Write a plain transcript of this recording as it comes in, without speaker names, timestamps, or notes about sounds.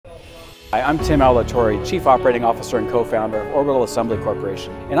Hi, I'm Tim Alatorre, Chief Operating Officer and co-founder of Orbital Assembly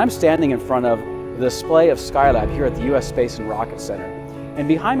Corporation. And I'm standing in front of the display of Skylab here at the U.S. Space and Rocket Center. And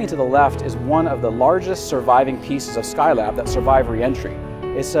behind me to the left is one of the largest surviving pieces of Skylab that survived re-entry.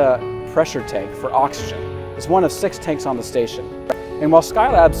 It's a pressure tank for oxygen. It's one of 6 tanks on the station. And while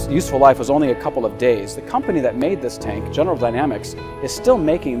Skylab's useful life was only a couple of days, the company that made this tank, General Dynamics, is still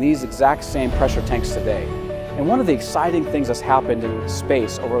making these exact same pressure tanks today. And one of the exciting things that's happened in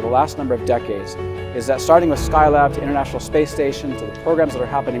space over the last number of decades is that starting with Skylab to International Space Station to the programs that are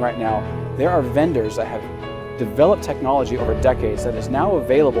happening right now, there are vendors that have developed technology over decades that is now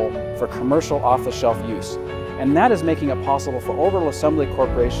available for commercial off-the-shelf use. And that is making it possible for Orbital Assembly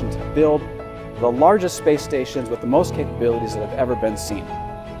Corporation to build the largest space stations with the most capabilities that have ever been seen.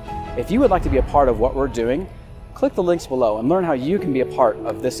 If you would like to be a part of what we're doing, click the links below and learn how you can be a part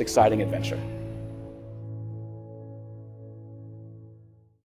of this exciting adventure.